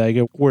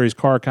Talladega where his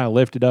car kind of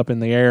lifted up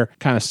in the air,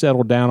 kind of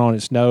settled down on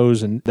its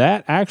nose, and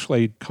that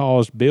actually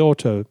caused Bill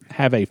to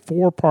have a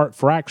 4-part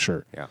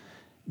fracture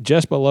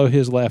just below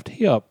his left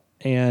hip,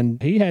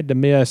 and he had to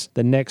miss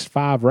the next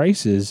 5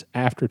 races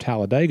after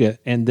Talladega,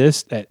 and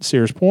this at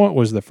Sears Point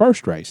was the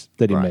first race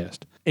that he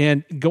missed.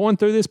 And going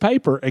through this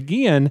paper,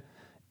 again,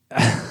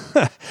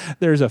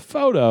 there's a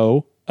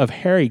photo of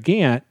Harry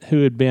Gant,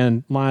 who had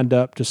been lined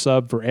up to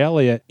sub for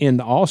Elliott in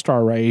the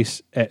All-Star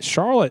race at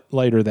Charlotte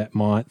later that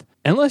month.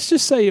 And let's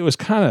just say it was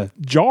kind of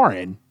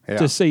jarring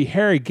to see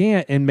Harry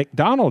Gant in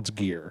McDonald's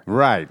gear.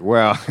 Right.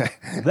 Well,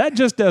 that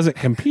just doesn't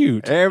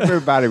compute.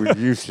 Everybody was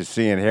used to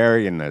seeing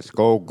Harry in the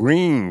skull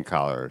green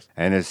colors,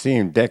 and to see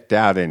him decked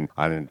out in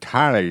an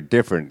entirely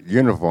different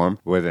uniform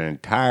with an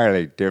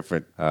entirely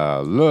different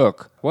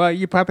look. Well,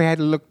 you probably had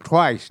to look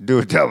twice, do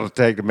a double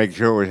take to make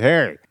sure it was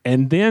Harry.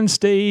 And then,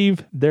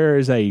 Steve, there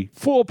is a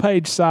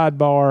full-page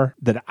sidebar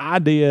that I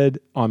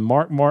did on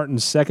Mark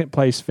Martin's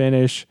second-place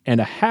finish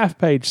and a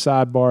half-page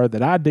sidebar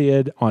that I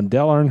did on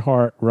Dale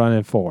Earnhardt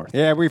running fourth.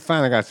 Yeah, we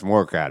finally got some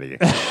work out of you.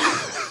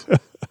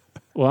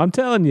 Well, I'm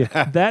telling you,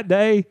 that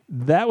day,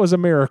 that was a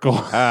miracle.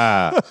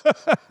 Yeah,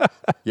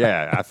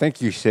 I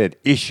think you said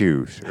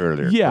issues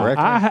earlier,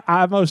 yeah,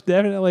 I most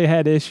definitely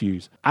had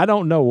issues. I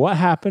don't know what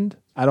happened.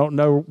 I don't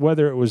know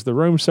whether it was the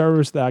room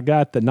service that I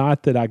got the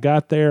night that I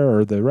got there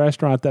or the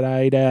restaurant that I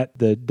ate at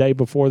the day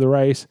before the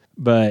race,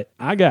 but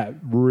I got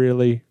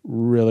really,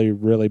 really,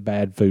 really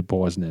bad food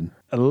poisoning.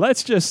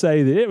 Let's just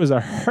say that it was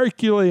a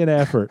Herculean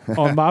effort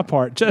on my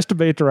part just to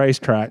be at the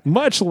racetrack,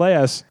 much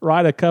less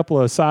write a couple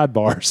of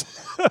sidebars.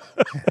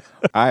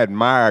 I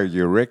admire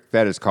you, Rick.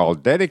 That is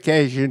called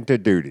dedication to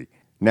duty.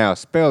 Now,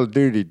 spell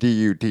duty,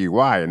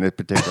 D-U-T-Y, in this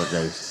particular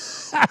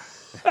case.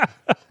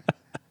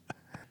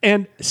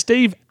 And,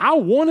 Steve, I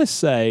want to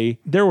say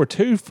there were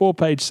 2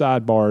 full-page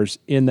sidebars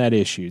in that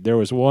issue. There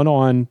was one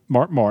on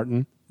Mark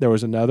Martin. There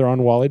was another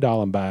on Wally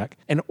Dallenbach.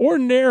 And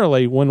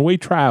ordinarily, when we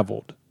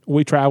traveled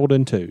in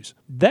 2s.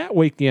 That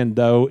weekend,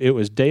 though, it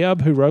was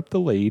Deb who wrote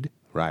the lead.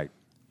 Right.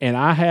 And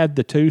I had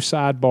the 2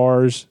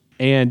 sidebars,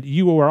 and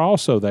you were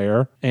also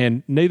there,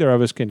 and neither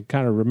of us can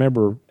kind of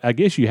remember. I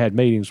guess you had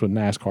meetings with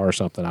NASCAR or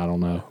something. I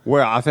don't know.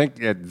 Well, I think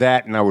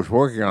that, and I was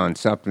working on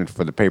something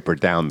for the paper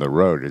down the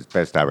road, as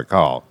best I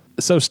recall.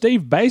 So,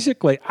 Steve,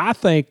 basically, I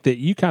think that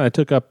you kind of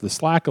took up the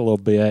slack a little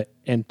bit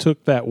and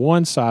took that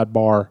one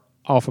sidebar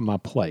off of my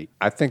plate.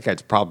 I think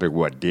that's probably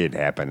what did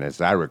happen. As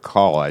I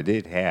recall, I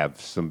did have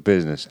some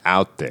business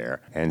out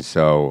there. And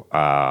so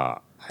I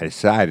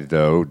decided,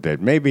 though,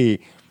 that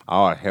maybe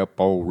I'll help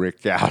old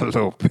Rick out a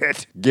little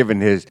bit, given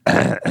his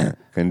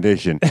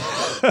condition.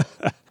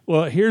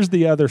 Well, here's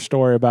the other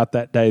story about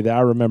that day that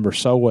I remember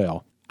so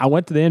well. I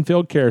went to the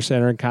infield care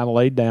center and kind of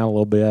laid down a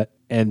little bit.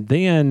 And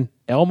then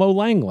Elmo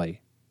Langley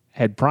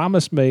had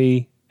promised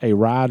me a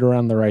ride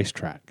around the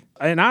racetrack.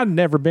 And I'd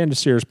never been to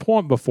Sears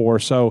Point before,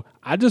 so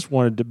I just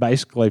wanted to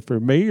basically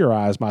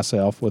familiarize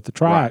myself with the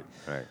track.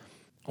 Right.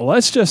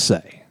 Let's just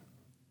say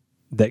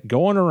that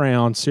going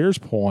around Sears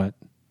Point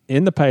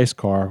in the pace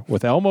car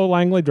with Elmo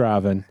Langley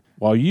driving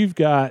while you've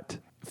got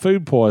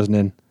food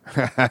poisoning,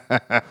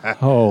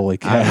 holy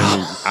cow.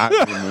 I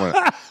didn't even want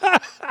to.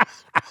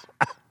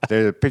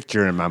 There's a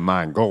picture in my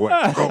mind. Go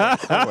away. Go away.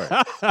 Go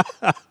away.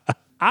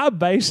 I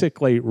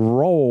basically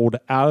rolled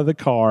out of the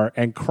car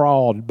and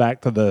crawled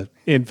back to the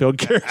infield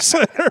care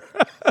center.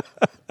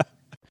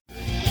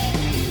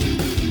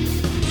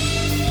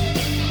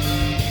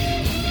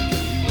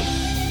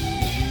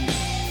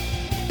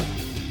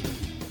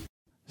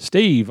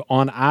 Steve,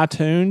 on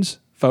iTunes,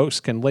 folks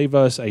can leave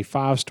us a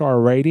 5-star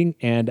rating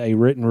and a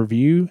written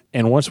review.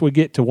 And once we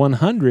get to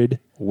 100,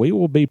 we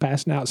will be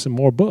passing out some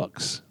more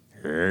books.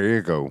 There you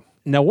go.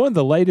 Now, one of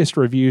the latest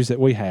reviews that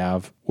we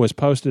have was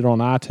posted on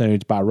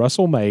iTunes by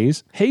Russell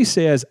Mays. He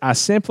says, I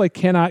simply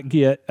cannot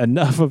get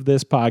enough of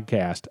this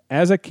podcast.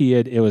 As a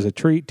kid, it was a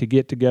treat to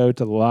get to go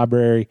to the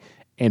library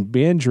and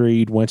binge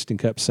read Winston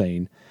Cup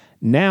Scene.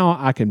 Now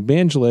I can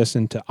binge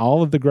listen to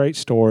all of the great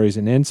stories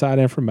and inside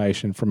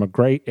information from a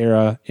great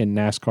era in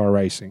NASCAR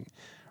racing.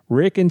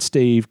 Rick and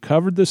Steve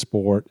covered the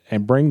sport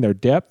and bring their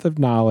depth of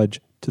knowledge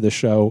to the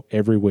show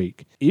every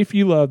week. If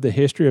you love the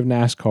history of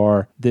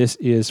NASCAR, this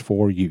is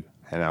for you.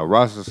 And now,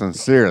 Russell,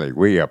 sincerely,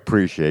 we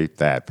appreciate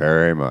that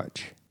very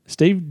much.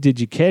 Steve, did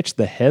you catch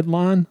the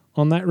headline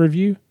on that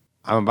review?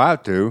 I'm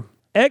about to.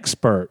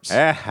 Experts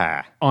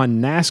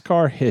on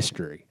NASCAR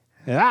history.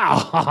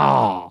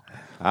 Oh,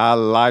 I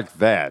like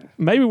that.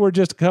 Maybe we're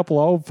just a couple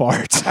of old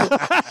farts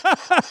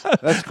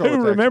Let's go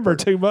who remember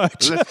too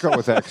much. Let's go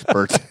with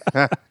experts.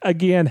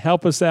 Again,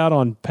 help us out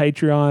on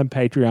Patreon,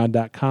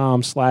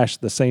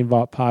 patreon.com/The Scene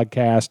Vault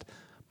Podcast.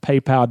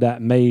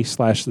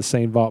 PayPal.me/The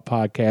Scene Vault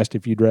Podcast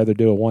if you'd rather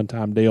do a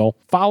one-time deal.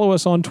 Follow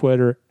us on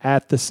Twitter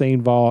 @The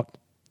Scene Vault.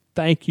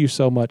 Thank you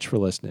so much for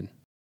listening.